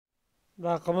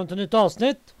Välkommen till nytt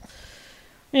avsnitt.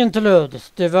 Interlude.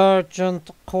 Divergent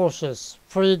courses.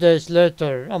 3 days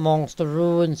later amongst the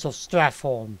ruins of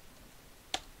Strathholm.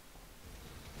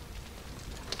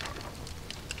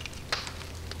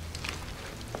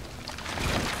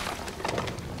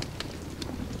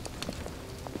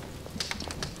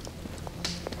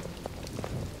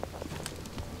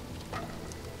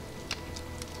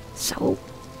 So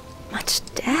much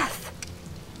death.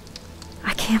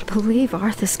 I can't believe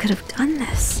Arthas could have done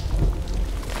this.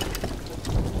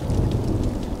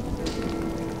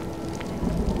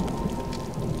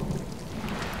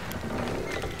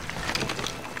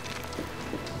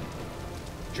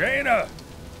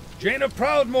 Jaina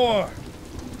Proudmoore!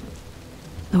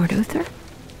 Lord Uther?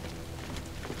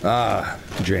 Ah,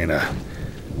 Jaina.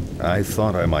 I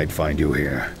thought I might find you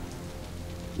here.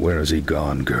 Where has he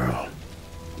gone, girl?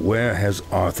 Where has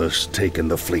Arthas taken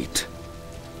the fleet?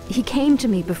 He came to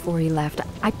me before he left.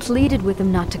 I pleaded with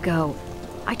him not to go.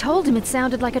 I told him it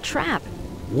sounded like a trap.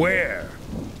 Where?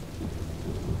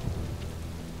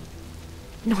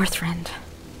 Northrend.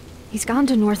 He's gone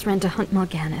to Northrend to hunt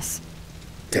Malganis.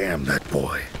 Damn that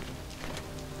boy.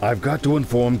 I've got to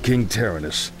inform King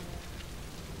Tyrannus.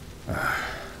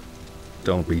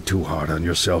 Don't be too hard on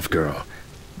yourself, girl.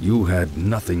 You had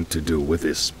nothing to do with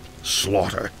this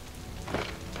slaughter.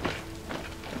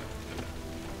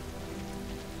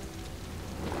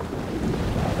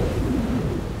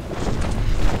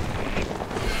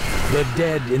 The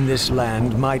dead in this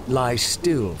land might lie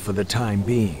still for the time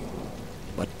being.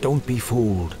 But don't be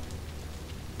fooled.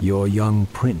 Your young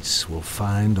prince will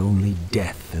find only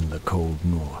death in the cold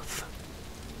north.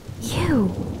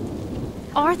 You!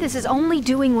 Arthas is only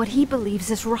doing what he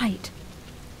believes is right.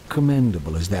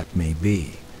 Commendable as that may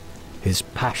be, his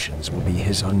passions will be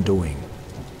his undoing.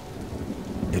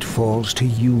 It falls to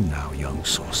you now, young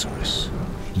sorceress.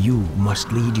 You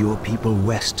must lead your people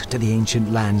west to the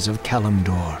ancient lands of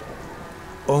Kalimdor.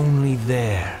 Only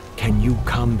there can you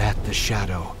combat the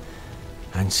shadow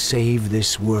and save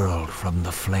this world from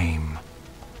the flame.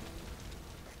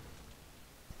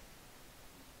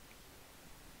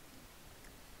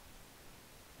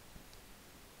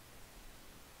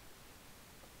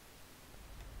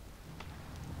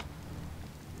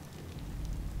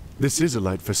 This is a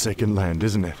light-forsaken land,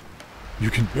 isn't it? You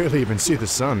can barely even see the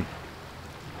sun.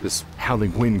 This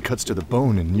howling wind cuts to the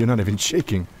bone and you're not even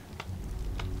shaking.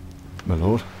 My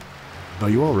lord, are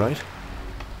you all right?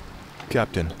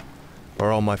 Captain,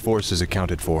 are all my forces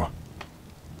accounted for?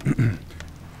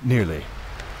 Nearly.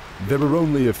 There were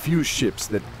only a few ships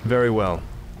that... Very well.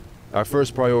 Our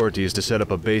first priority is to set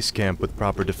up a base camp with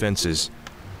proper defenses.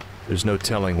 There's no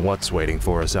telling what's waiting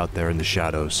for us out there in the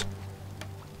shadows.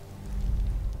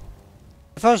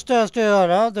 Det första jag ska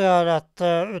göra det är att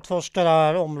utforska det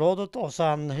här området och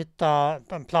sen hitta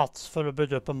en plats för att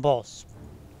bygga upp en bas.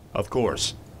 Of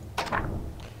course.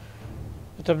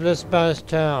 Establish base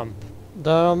camp.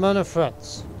 There are many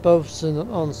threats, both seen and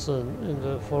unseen, in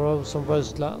the frozen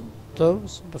wasteland.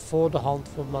 Those before the hunt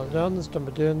for Malganis can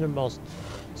begin, you must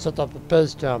set up a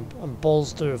base camp and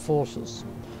bolster your forces.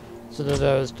 Så det är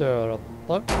det jag ska göra.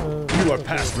 You are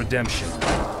past redemption.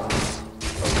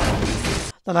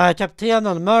 Den här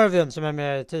kaptenen Mervyn som är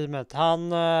med i teamet,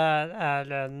 han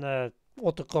är en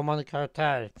återkommande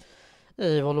karaktär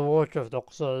i World of Warcraft,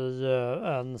 också i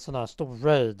en sån här stor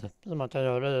raid som man kan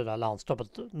göra i det här landskapet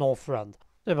Northrend.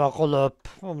 Det är bara att kolla upp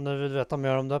om ni vill veta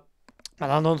mer om det. Men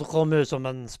han återkommer ju som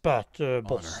en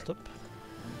spökboss typ.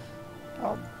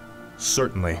 Ja.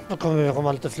 Certainly. Då kommer vi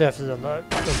komma lite fler fiender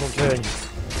runt omkring.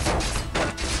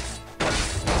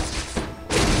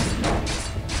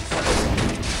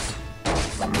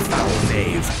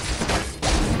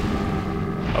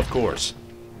 Of course.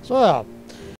 Så ja.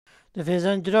 Det finns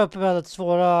en grupp väldigt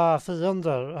svåra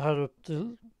fiender här upp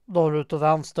till norrut och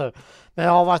vänster. Men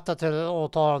jag har vaktat till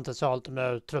och tar dem tills jag har lite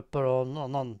mer trupper och en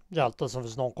annan hjälte som vi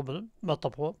snart kommer möta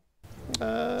på.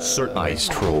 Certain ice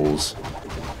trolls.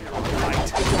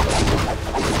 Light.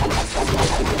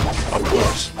 Of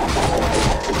course.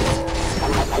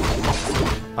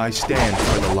 I stand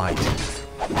for the light.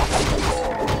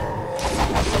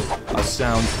 A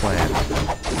sound plan.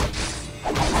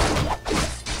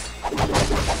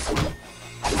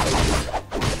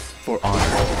 For honor.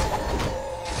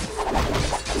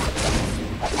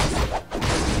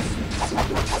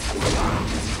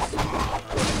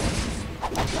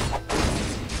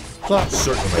 Så,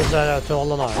 Certainly. det är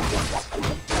trollarna här.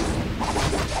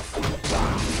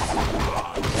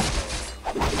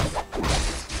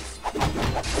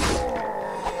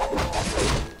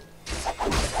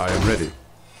 I am ready.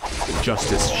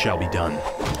 Justice shall be done.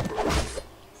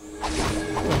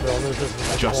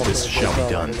 Justice shall be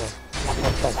done.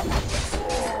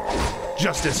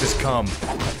 Justice has come.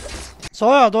 Så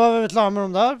ja, då är vi klara med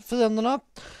de där fienderna.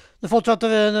 Nu fortsätter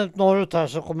vi norrut här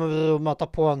så kommer vi att möta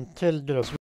på en till grupp.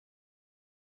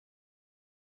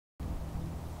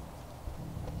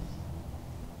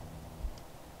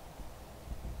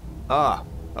 Ah,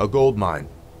 a gold mine.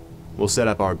 We'll set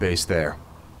up our base there.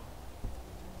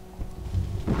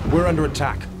 We're under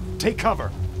attack. Take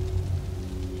cover.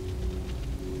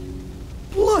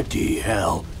 Bloody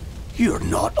hell. You're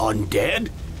not undead.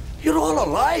 You're all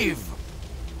alive.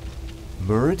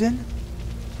 Muradin?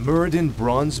 Muradin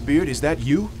Bronzebeard, is that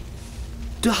you?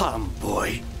 Damn,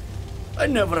 boy. I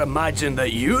never imagined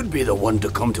that you'd be the one to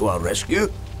come to our rescue.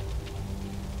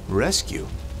 Rescue?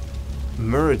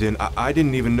 Muradin, I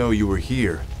didn't even know you were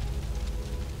here.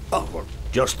 Oh, well,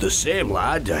 just the same,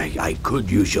 lad. I could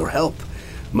use your help.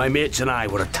 My mates and I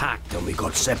were attacked and we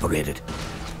got separated.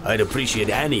 I'd appreciate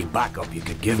any backup you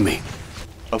could give me.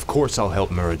 Of course I'll help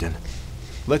Muradin.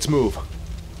 Let's move.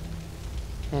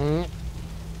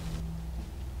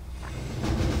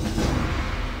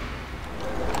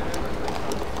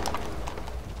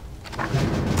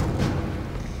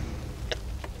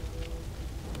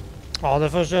 Ja, det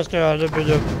första jag ska göra är att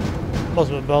bygga upp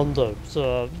massor med bönder.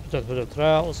 Så jag bygga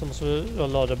trä och så måste vi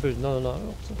laga byggnaderna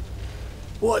också.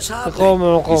 What's Det happening?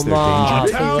 kommer att komma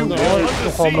fiender.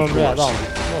 Då kommer de redan.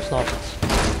 Och snabbt.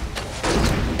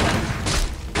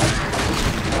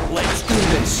 Let's do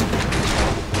this.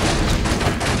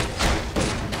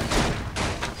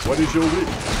 What is your wish?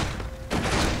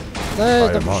 Nej,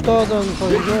 den förstör den för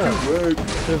Ready igår.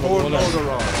 to work. Or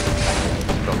Lordaeron.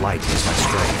 The light is my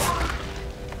strength.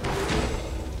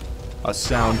 A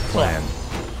sound plan.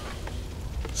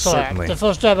 Så Certainly. det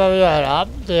första jag behöver göra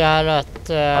det är att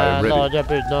laga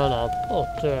byggnaderna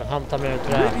och hämta mer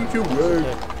trä. Ready to work.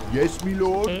 Yes, my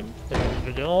lord. Det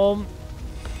bygger om.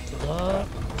 Sådär.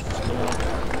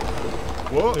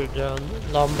 Ska What? bygga en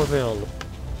lumbermill.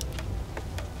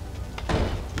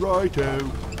 Righto.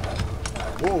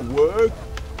 More work.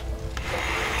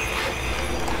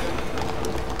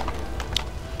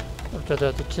 Och det är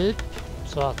ett keep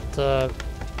så att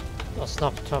jag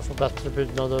snabbt kan få bättre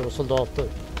byggnader och soldater.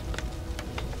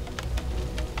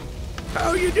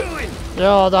 How you doing?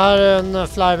 Ja, det här är en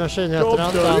fly machine heter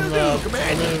den. Den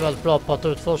är väldigt bra på att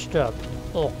utforska.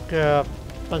 Och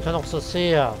man kan också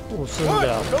se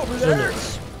osynliga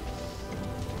units.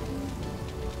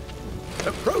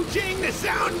 Approaching the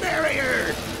sound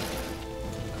barrier.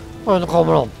 Och nu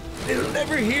kommer de. They'll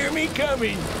never hear me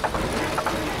coming.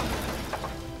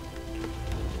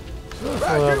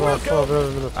 Får jag bara förbereda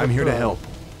mina I'm here to trupper. help.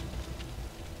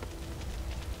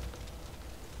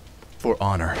 For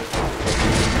honor.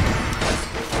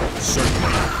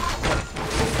 Certainly.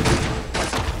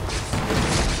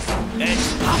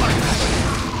 It's power.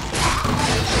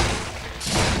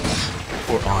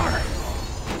 For honor.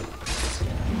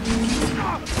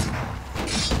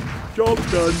 Job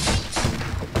done.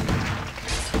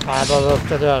 Jag behöver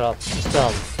uppgradera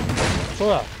istället. Så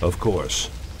ja. Of course.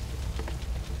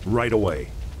 Right away.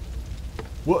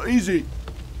 What is it?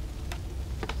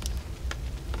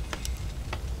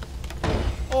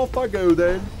 Off I go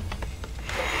then.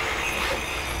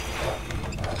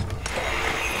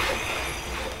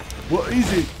 What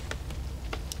is it?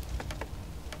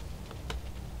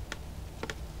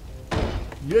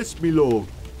 Yes, my lord.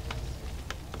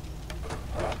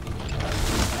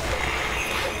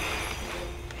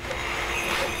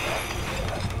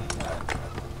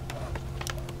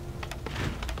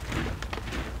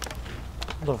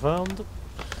 Northrend.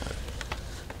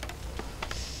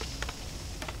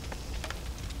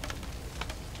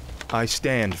 I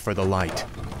stand for the light.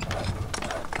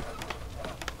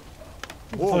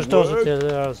 Förstås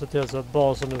se till så att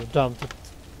basen är ordentligt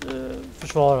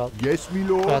försvarad. Yes, my För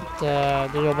lord. att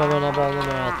det jobbar med den här banan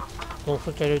med att de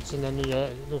skickar ut sina nya,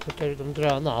 de skickar ut de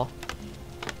gröna.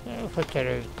 Skickar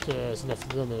ut sina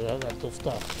fiender väldigt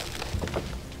ofta.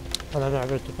 Han har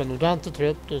vägt upp en ordentlig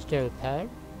trupp, det ska upp här.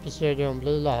 Vi ser det om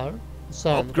lila här.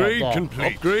 Sen Upgrade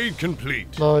complete. Upgrade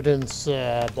complete. Mörens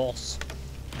bas.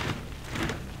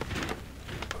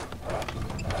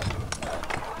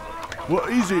 What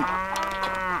is it?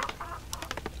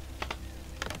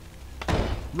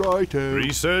 Righto.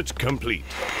 Research complete.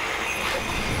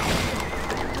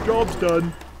 Job's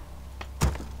done.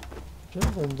 Det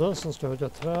är onda som ska hugga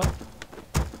trä.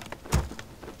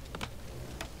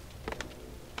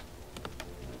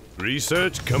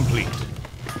 Research complete.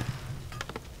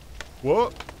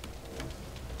 What?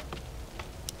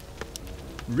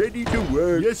 Ready to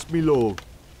work. Yes, my lord.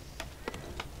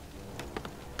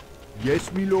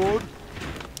 Yes, my lord.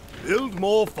 Build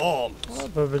more farms. Jag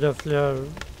behöver bygga fler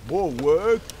More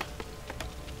work.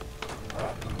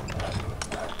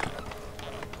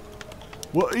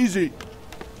 What is it?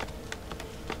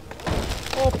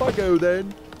 Off I go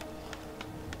then.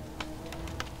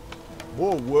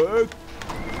 More work.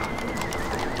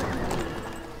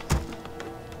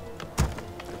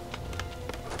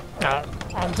 Ja,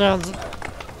 antingen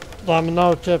det här med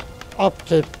no-tip,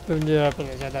 up-tip fungerar på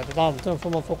det sättet. Antingen får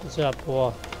man fokusera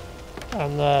på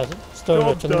en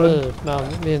större ekonomi men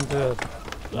mindre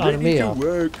armé.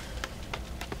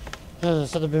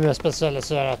 Så det blir mer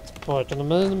specialiserat på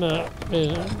ekonomin med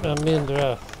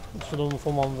mindre. Så då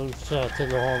får man väl säga till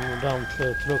att ha en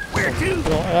ordentlig trupp som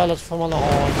bra. Eller så får man ha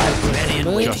en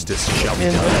ekonomi.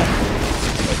 Mindre.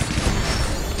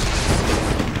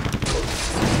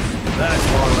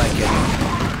 That's more like it.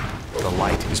 The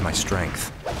light is my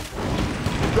strength.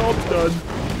 Job's done.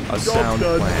 A sound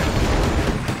plan.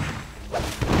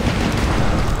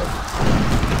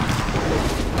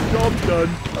 Job's done.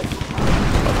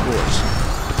 Of course.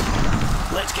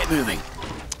 Let's get moving.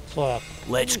 Så ja.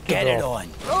 Let's get it on.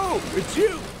 Oh, it's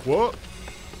you. What?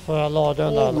 Får jag laga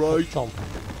den där? All right. Liksom.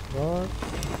 Right.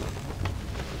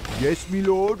 Yes, my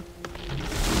lord.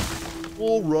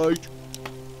 All right.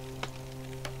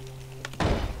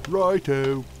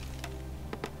 Righto.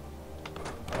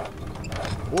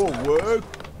 All work.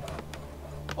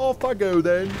 Off I go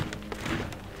then.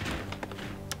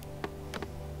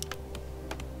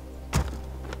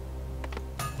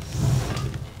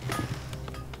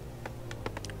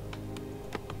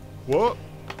 What?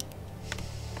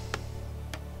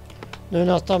 Nu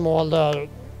nästa mål där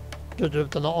du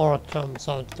ut den här arken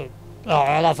så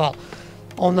ja i alla fall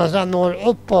om den sen når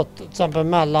uppåt till exempel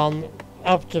mellan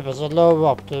up-typ alltså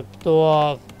low up-typ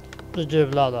då blir du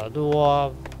gulade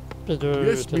då blir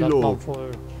du till att man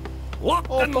får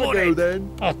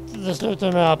att det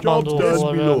slutar med att man då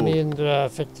får mindre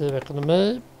effektiv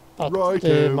ekonomi att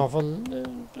man får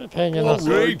pengarna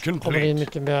kommer in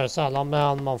mycket mer sällan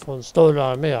men man får en större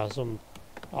armé som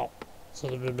ja så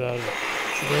det blir bättre.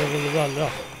 Så det är väl välja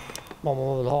vad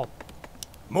man vill ha.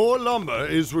 More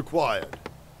lumber is required.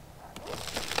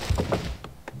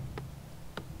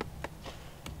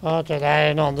 Okej, det här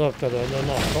är en andra uppgradering. Det är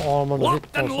nästa armor och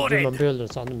hittar så blir man bilder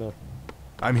sen mer.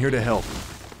 I'm here to help.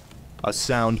 A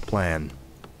sound plan.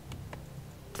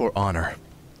 For honor.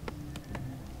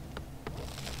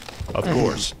 Of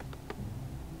course.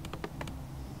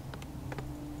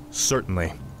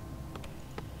 Certainly.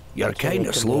 You're kind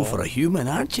of slow for a human,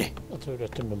 aren't you? Jag tror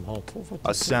det är med de här två faktiskt.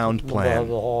 A sound Man plan.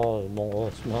 behöver ha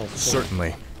många som helst.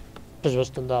 Certainly.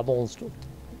 Just den där monstret.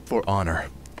 For honor.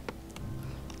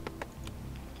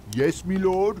 Yes, my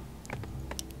lord.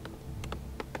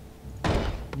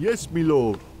 Yes, my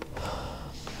lord.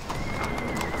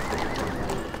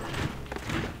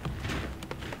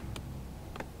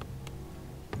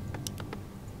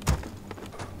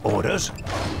 Orders?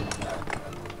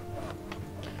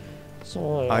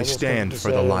 Så ja, I stand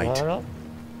for the light.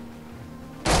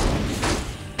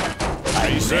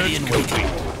 I'm ready and waiting.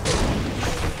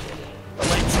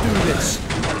 Let's do this.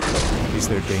 Is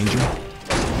there danger?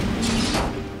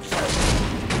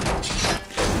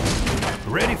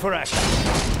 Ready for action.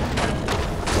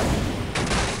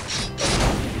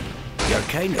 You're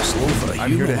kind of slow for a I'm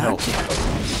here human, to help. aren't you?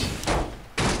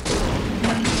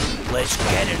 Let's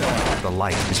get it on. The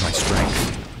light is my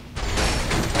strength.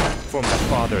 For my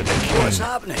father, the king. What's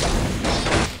happening?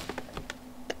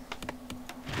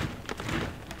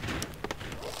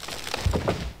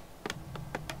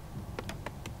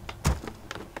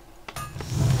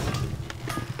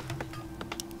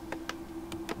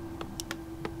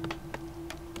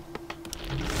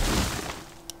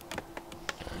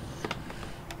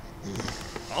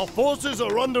 Our forces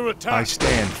are under attack. I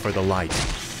stand for the light.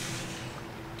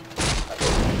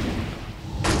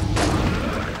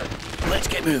 Let's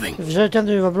get moving. I och för sig kan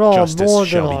det ju vara bra om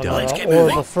borden har Let's get Orb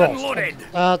moving. of Frost. Unloaded.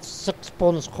 Add 6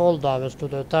 bonus cold damage to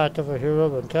the attack of a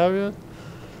hero and carrier.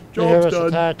 The Job's hero's done.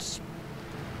 attacks.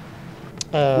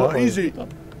 What is it?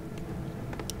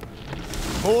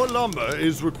 More lumber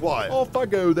is required. Off I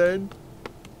go then.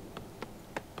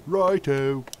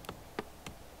 Righto.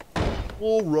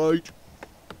 All right.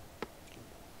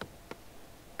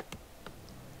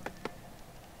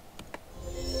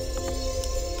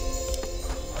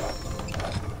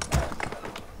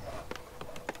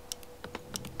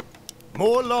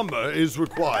 More lumber is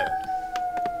required.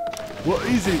 What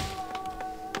is it?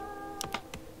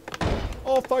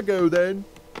 Off I go then.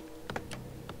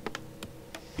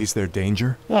 Is there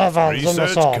danger? I alla fall som jag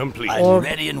sa. I'm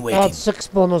ready and waiting. Add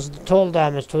 6 bonus cold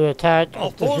damage to the attack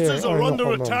of the forces are hero and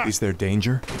under the attack. Is there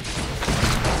danger?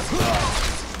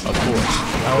 Of course.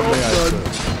 How may I serve?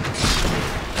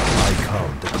 I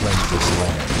come to cleanse this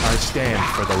land. I stand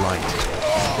for the light.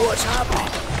 What's happening?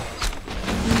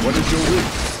 What is your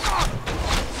wish?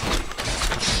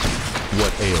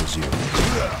 What ails you?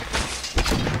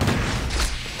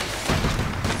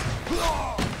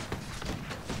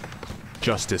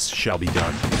 Justice shall be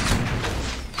done.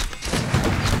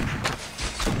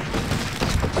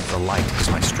 The light is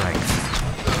my strength.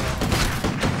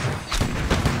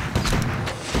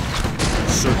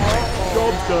 Certainly.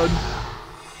 Job's done.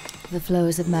 The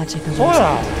flows of magic are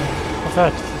Såja!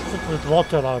 Perfekt. Fick vi ett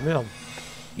vatten där med.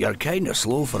 You're kind of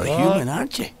slow for a human,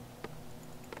 aren't you?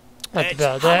 Inte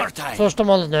bra. Det är första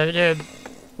målet nu. Det är...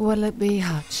 Will it be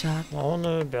hotshot? Ja,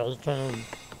 nu är det bra. Jag kan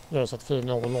göra så att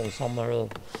filen går långsammare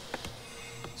och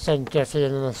sänka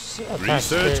filens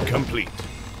Research complete.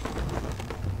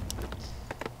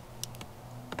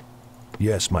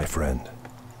 Yes, my friend.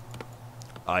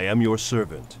 I am your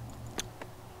servant.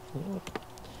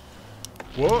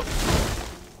 What?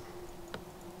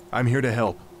 I'm here to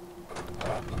help.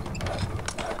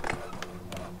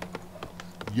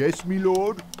 Yes, me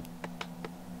lord.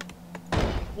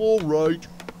 All right.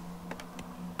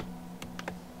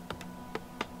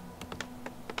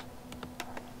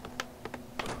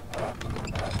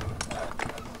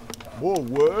 More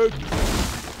work.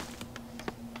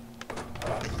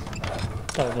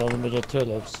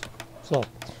 Så.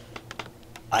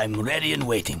 I'm ready and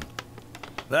waiting.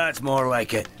 That's more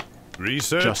like it.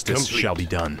 Research Justice complete. shall be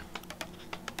done.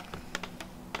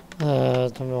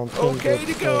 Okay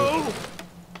to go.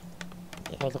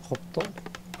 Helikopter.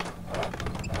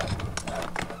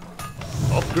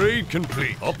 Upgrade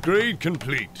complete. Upgrade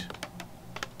complete.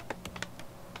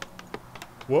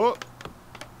 What?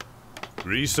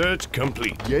 Research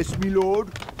complete. Yes, me lord.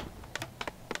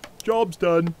 Job's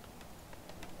done.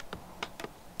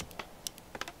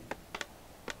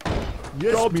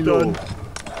 Yes, job's me lord. Done.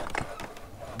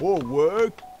 More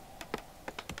work.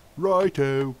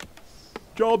 Righto.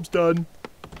 Job's done.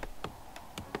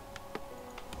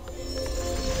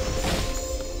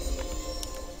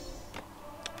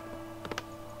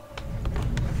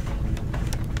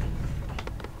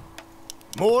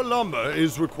 More lumber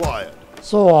is required.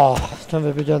 Så kan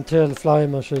vi bygga en till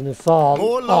flymaskin ifall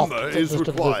More lumber att is vi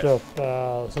ska required. bygga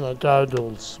upp sådana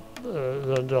doodles i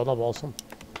den döda basen.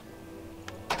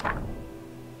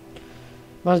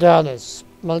 Malganis.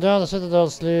 Malganis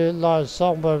citadels lies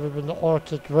somewhere within the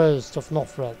Arctic wastes of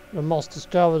Northrend. We must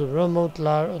discover the remote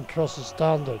lair and cross the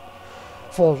standard.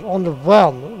 For only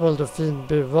when will the fiend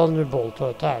be vulnerable to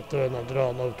attack? Det är den här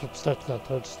gröna utropstecknet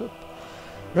högst upp.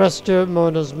 Rescue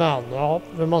Murder's men. Ja,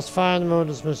 we must find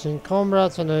Murder's missing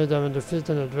comrades and aid them in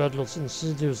defeating the Dreadlock's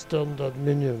insidious undead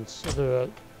minions.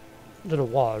 Det är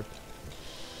war.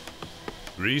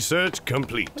 Research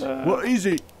complete. What is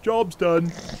it? Job's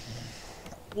done.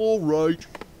 All right.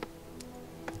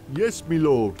 Yes, me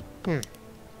lord. I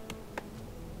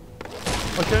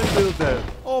can't build that.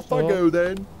 Off I go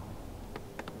then.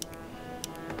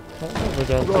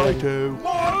 Righto.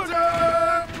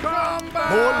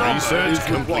 More research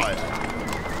complete.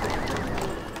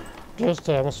 Just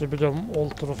det, jag måste bygga om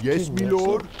Altar of Yes, King me också.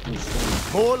 lord.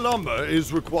 More lumber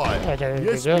is required. Okay,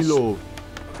 Yes, yes. me lord.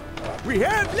 We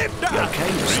have liftoff. You're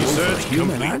kind of slow for a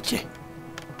human, aren't you?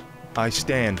 I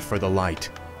stand for the light.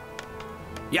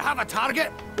 You have a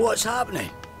target? What's happening?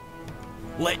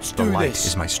 Let's The do light this.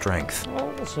 is my strength.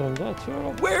 Ja, så där tror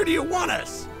jag. Where do you want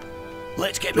us?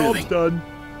 Let's get Job's moving. done.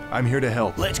 I'm here to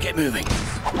help. Let's get moving.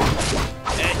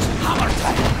 It's hammer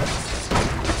time.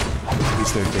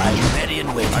 Is there danger? I'm ready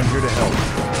and waiting. I'm here to help.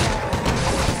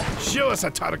 Show us a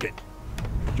target.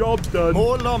 Job's done.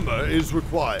 More lumber is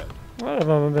required. Ja, det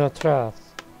var med trä.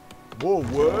 More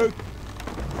work.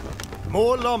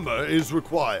 More lumber is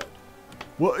required.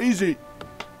 What is it?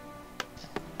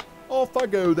 Off I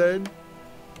go then.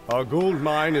 Our gold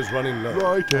mine is running low.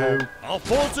 Righto. Our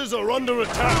forces are under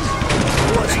attack.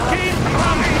 What's happening?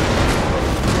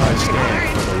 I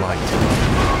stand for the light.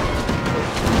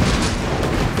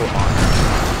 For honor.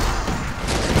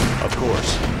 Of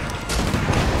course.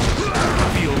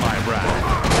 Feel my wrath.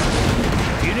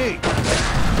 You need.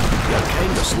 You're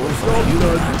kind of slow for a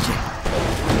human, aren't you?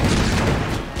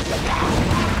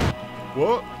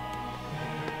 What?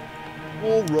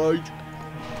 All right.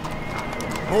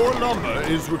 More lumber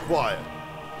is required.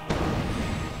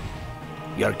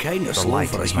 You're kind of The slow light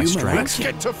for a is my human, strength. aren't you?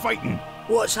 Get to fighting.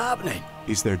 What's happening?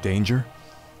 Is there danger?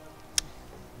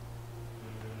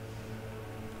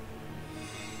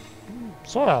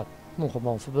 Så ja, nu kommer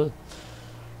han förbi.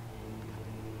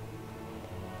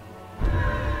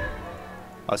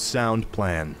 A sound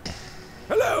plan.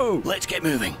 Hello! Let's get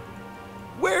moving.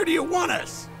 Where do you want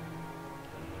us?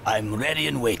 I'm ready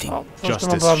and waiting. Ja, först ska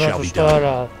man Justice börja med shall att be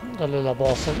förstöra den lilla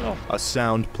basen. Ja. A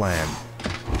sound plan.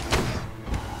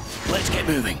 Let's get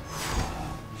moving.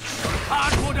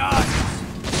 Hardwood on!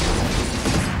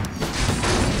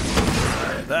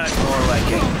 That's more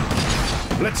like it.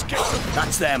 Let's get them.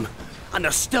 That's them. And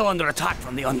they're still under attack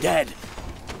from the undead.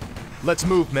 Let's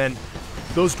move, men.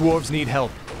 Those dwarves need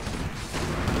help.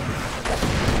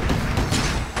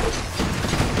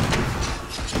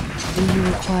 Do you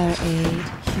require aid,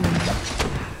 human?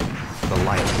 The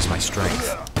light is my strength.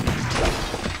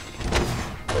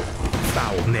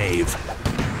 Foul knave.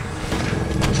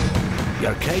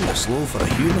 You're kinda slow for a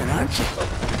human, aren't you?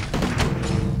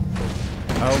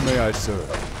 How may I serve?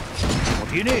 What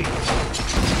do you need?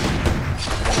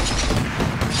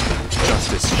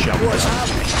 Justice shall be What's done.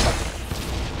 happening?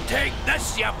 Take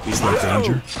this, you Is there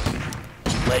danger?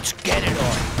 Let's get it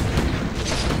on.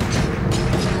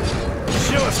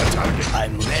 Show us a target.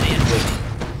 I'm ready and waiting.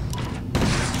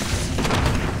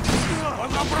 On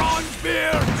the bronze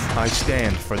beards! I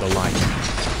stand for the light.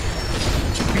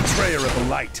 Betrayer of the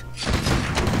light.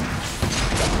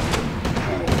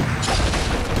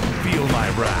 Feel my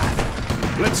wrath.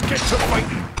 Let's get to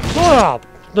fighting. Så,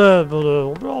 det borde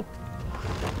gå bra.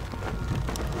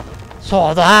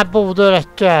 Så, det här borde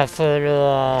räcka för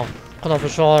att kunna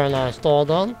försvara den här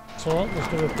staden. Så, nu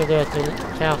ska vi uppgradera till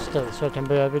caster så jag kan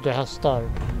börja bygga hästar.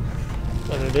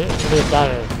 Eller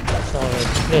riddare.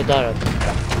 Riddare.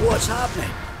 What's happening?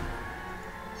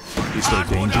 Is there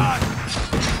danger?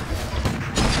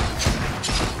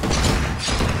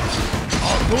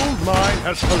 Our gold mine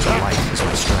has The collapsed. light is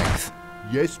my strength.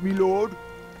 Yes, my lord.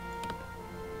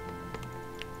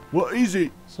 What is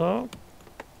it? Så.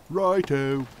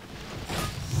 Righto.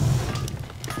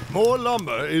 More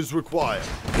lumber is required.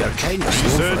 You're kinda slow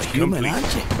for a Research human, complete.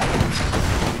 aren't you?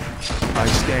 I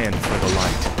stand for the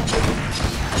light.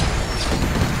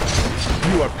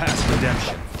 You are past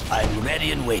redemption. I'm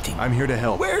ready and waiting. I'm here to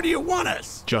help. Where do you want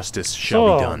us? Justice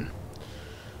shall be So. done.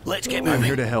 Let's get I'm here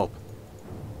moving. to help.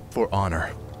 For honor.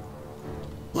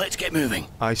 Let's get moving.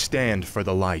 I stand for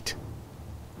the light.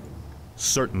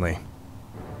 Certainly.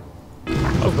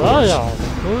 Sådär ja,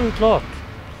 då är det klart.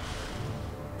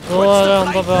 Så är det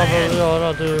enda vi behöver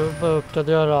göra, det är att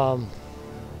uppgradera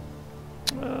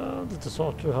lite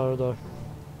saker här och där.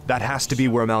 That has to be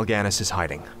where Malganis is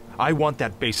hiding. I want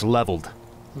that base leveled.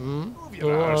 Då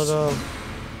är det...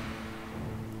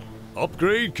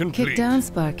 Upgrade complete. Kick down,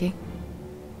 Sparky.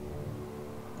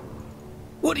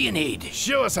 What do you need?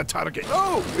 Show us a target.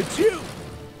 Oh, it's you.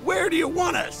 Where do you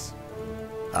want us?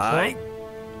 Aye.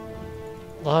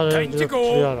 Det här är Time to grupp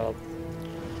go. 3 då.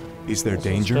 Is there Och så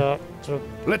danger? ska jag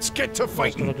Let's get to ska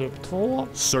fighting. grupp 2.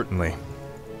 Certainly.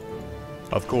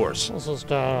 Of course. Och så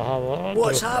ska jag ha What's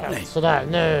grupp happening? 1. Sådär,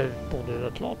 nu borde det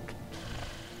vara klart.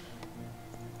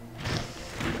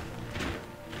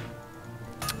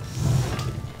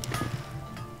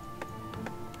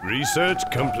 Research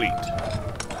complete.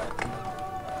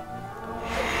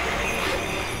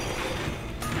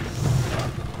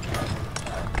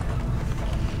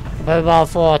 Jag behöver bara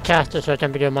få caster så jag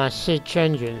kan bygga en siege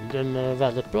engine. Den är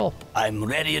väldigt bra. I'm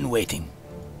ready and waiting.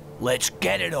 Let's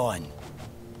get it on.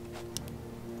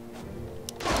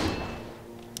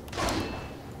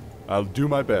 I'll do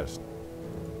my best.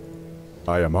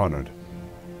 I am honored.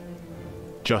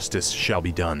 Justice shall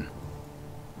be done.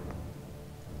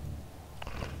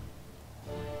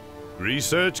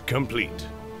 Research complete.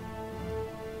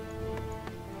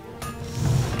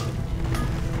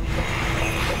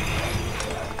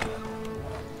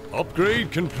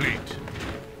 Upgrade complete.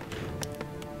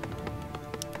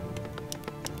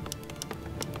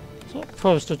 Så,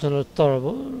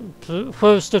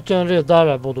 7 stycken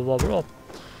riddare borde vara bra.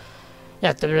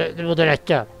 Jättebra, det borde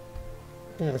räcka.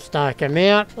 En stark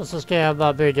armé och så ska jag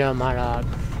bara bygga de här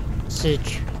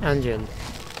siege engine.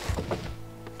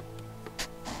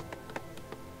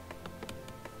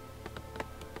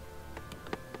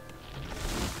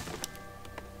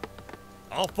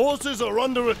 Our forces are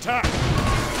under attack.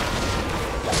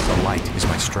 The light is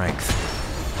my strength.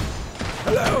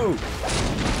 Hello.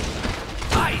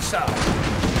 Aye, sir.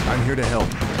 I'm here to help.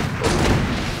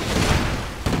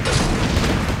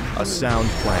 A sound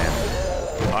plan.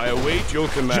 I await your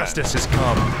command. Justice has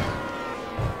come.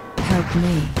 Help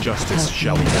me. Justice Help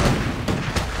shall me. be done.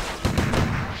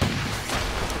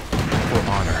 For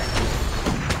honor.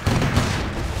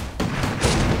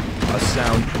 A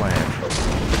sound plan.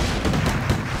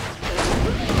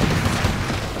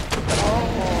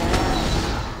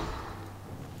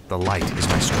 The light is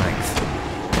my strength.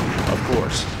 Of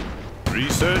course.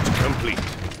 Research complete.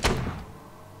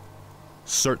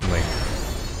 Certainly.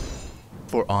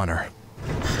 For honor.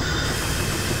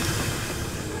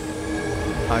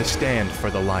 I stand for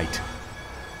the light.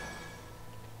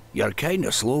 You're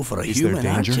kinda slow for a Is there human,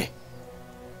 aren't danger? you?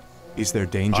 Is there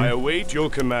danger? I await your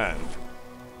command.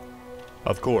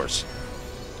 Of course.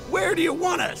 Where do you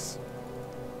want us?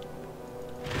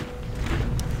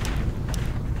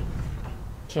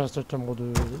 Tjänstyrka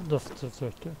modul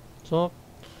luftuttrycker. Så.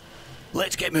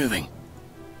 Let's get moving.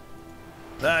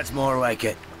 That's more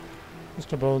like it. Vi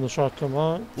ska bara undersöka de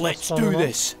här. Let's do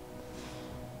this.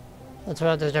 Jag tror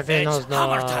att det ska finnas It's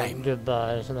hammer några time.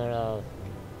 gubbar, sådana där...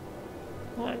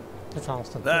 Nej, det fanns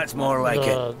det inte. That's more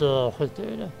like it. Då skiter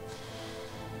jag i det.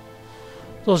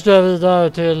 Då ska jag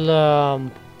vidare till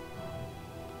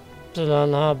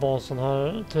den här basen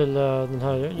här, till den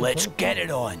här... Let's get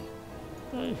it on.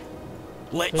 Nej.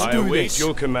 Let's I do await this.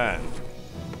 your command.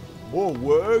 More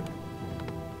work?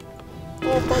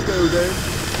 Off I go then.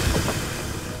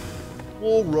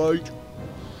 All right.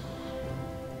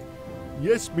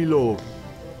 Yes, my lord.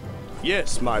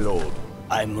 Yes, my lord.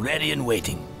 I'm ready and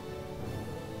waiting.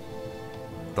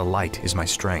 The light is my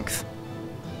strength.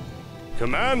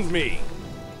 Command me.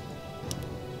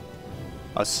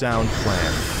 A sound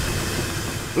plan.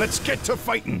 Let's get to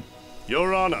fighting.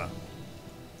 Your honor.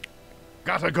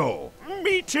 Gotta go.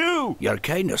 Me too. You're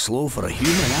kind of slow for a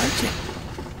human, aren't you?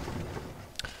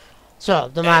 Så,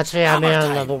 de här tre hammer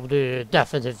arméerna time. borde ju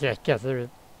definitivt räcka för att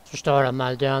förstöra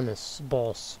Malganis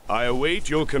bas. I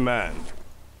await your command.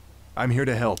 I'm here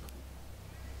to help.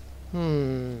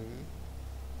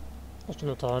 Jag ska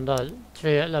nog ta den där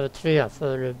level 3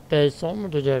 för base armor.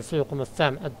 Det ger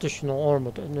 4,5 additional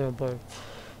armor nearby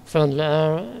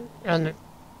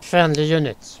friendly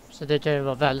units. Så det kan ju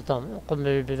vara väldigt kommer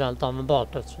ju bli väldigt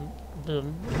användbart eftersom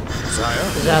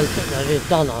speciellt när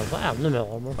riddarna får ännu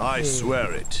mer armor. I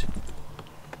swear it.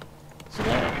 Så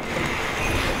där.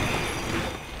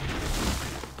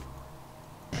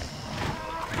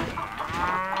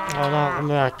 Ja, där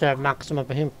kommer jag öka maximum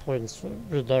på hit points för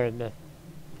riddare med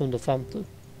 150.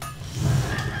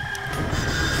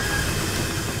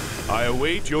 I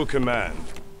await your command.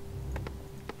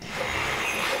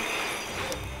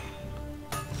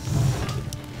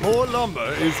 More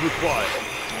lumber is required.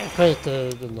 Skit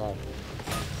i den där.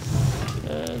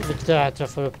 Viktigt är att jag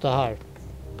får upp det här.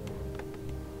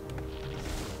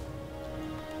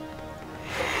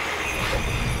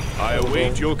 I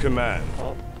await your command.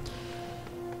 Ja.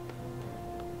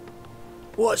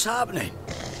 What's happening?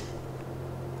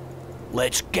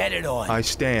 Let's get it on. I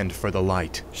stand for the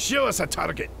light. Show us a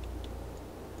target.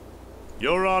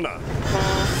 Your honor.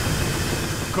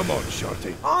 Come on,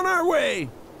 Shorty. On our way.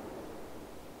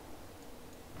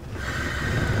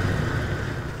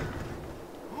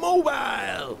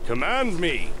 Mobile. Command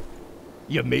me.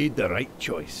 You made the right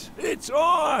choice. It's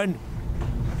on.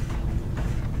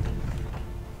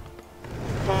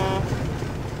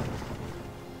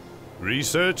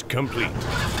 Research complete.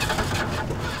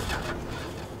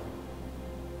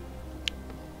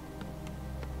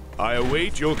 I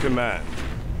await your command.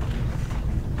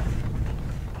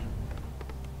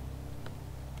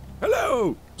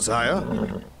 Hello! Sire?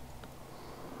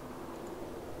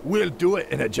 We'll do it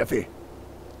in a jiffy.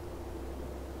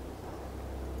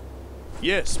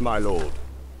 Yes, my lord.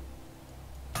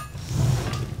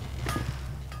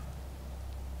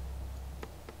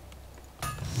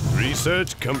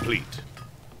 Research complete.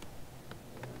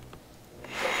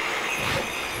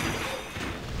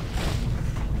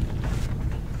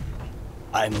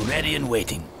 I'm ready and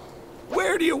waiting.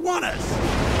 Where do you want us?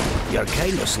 You're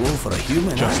kind of slow for a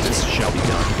human. Justice shall be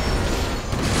done.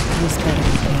 This better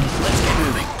be good. Let's get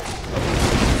moving.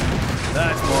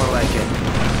 That's more like it.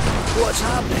 What's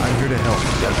happening? I'm here to help.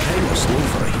 You're kind of slow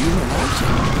for a human, aren't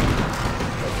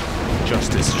you?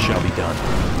 Justice shall be done.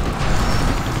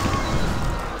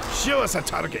 Show us a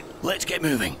target. Let's get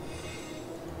moving.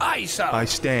 Aye, sir. I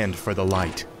stand for the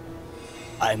light.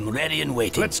 I'm ready and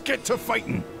waiting. Let's get to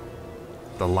fighting.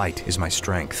 The light is my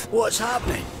strength. What's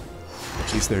happening?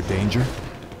 Is there danger?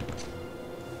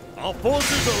 Our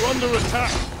forces are under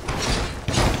attack.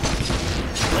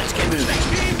 Let's get moving.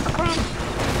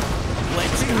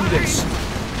 Let's do this.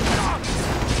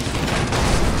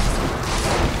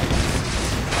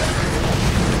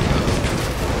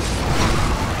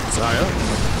 Sire?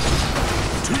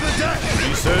 To the deck!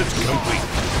 Research complete.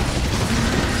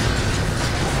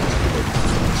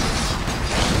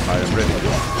 I am ready.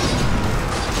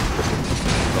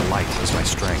 The light is my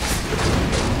strength.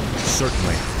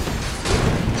 Certainly.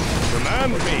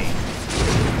 Command me.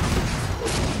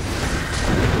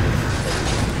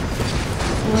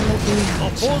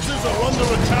 Our forces are under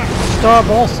attack. Stör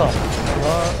basen.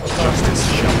 Justice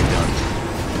shall be done.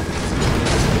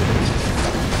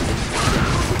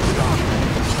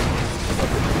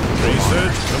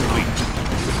 Research complete.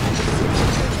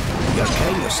 You're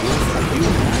kind of slow for a human,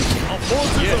 aren't you? Our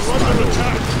forces are under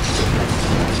attack.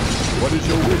 What is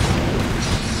your wish?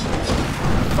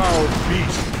 Foul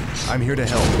beast. I'm here to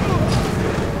help.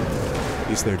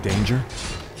 Is there danger?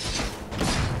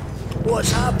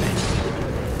 What's happening?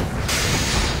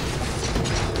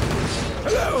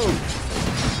 Hello!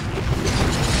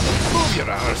 Move your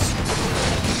arse.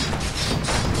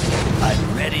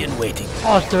 I'm ready and waiting.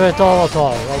 Aktivate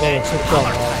avatar. Ja, det är inte så bra.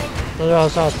 Det gör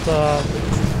så att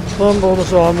 5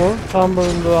 bonus armor, 5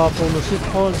 bonus hit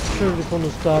points, 20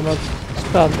 bonus damage,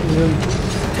 spell immune.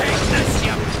 Take this,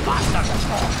 you bastard!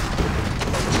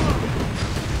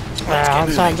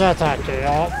 Hans andra attacker,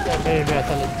 ja, jag kan ju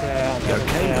veta lite.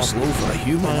 You're kind of slow for a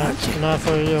human, aren't you? Den här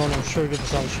får ge honom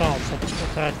 20% chans att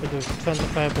attack will do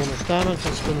 25 bonus damage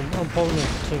and still an opponent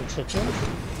to situation.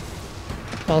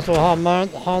 Han slår hammaren,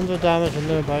 100 damage on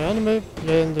nearby enemy,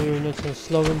 laying the units and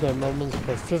slowing their movements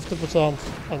by 50%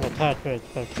 and attack rate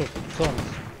by 50%.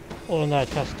 Och den här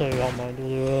kastar ju hammaren. Det är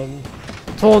ju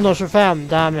 225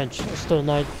 damage, stun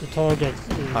the target.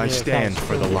 I stand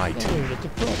for the light.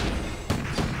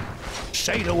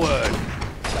 Say the word.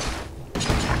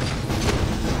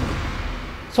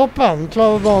 Toppen,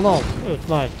 klar banan.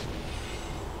 Utmärkt.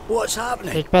 What's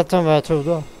happening? Gick bättre än vad jag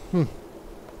trodde.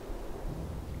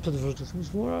 För det första som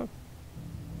svårare.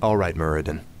 All right,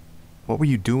 Muradin. What were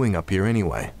you doing up here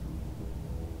anyway?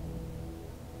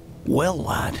 Well,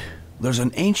 lad, there's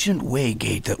an ancient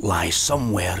waygate that lies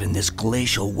somewhere in this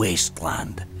glacial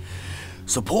wasteland.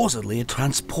 Supposedly it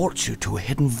transports you to a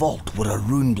hidden vault where a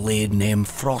rune blade named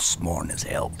Frostmourne is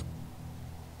held.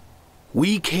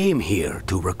 We came here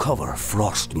to recover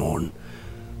Frostmourne,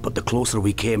 but the closer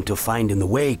we came to finding the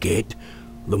waygate,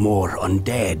 the more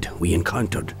undead we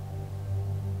encountered.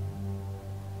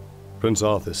 Prince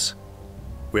Arthas,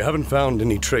 we haven't found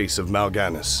any trace of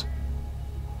Malganis.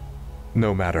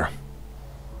 No matter.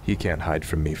 He can't hide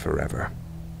from me forever.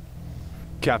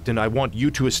 Captain, I want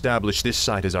you to establish this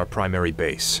site as our primary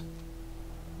base.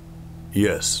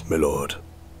 Yes, my lord.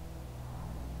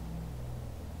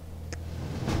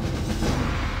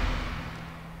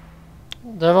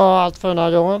 Det var allt för den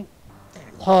här gången.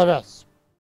 Höres.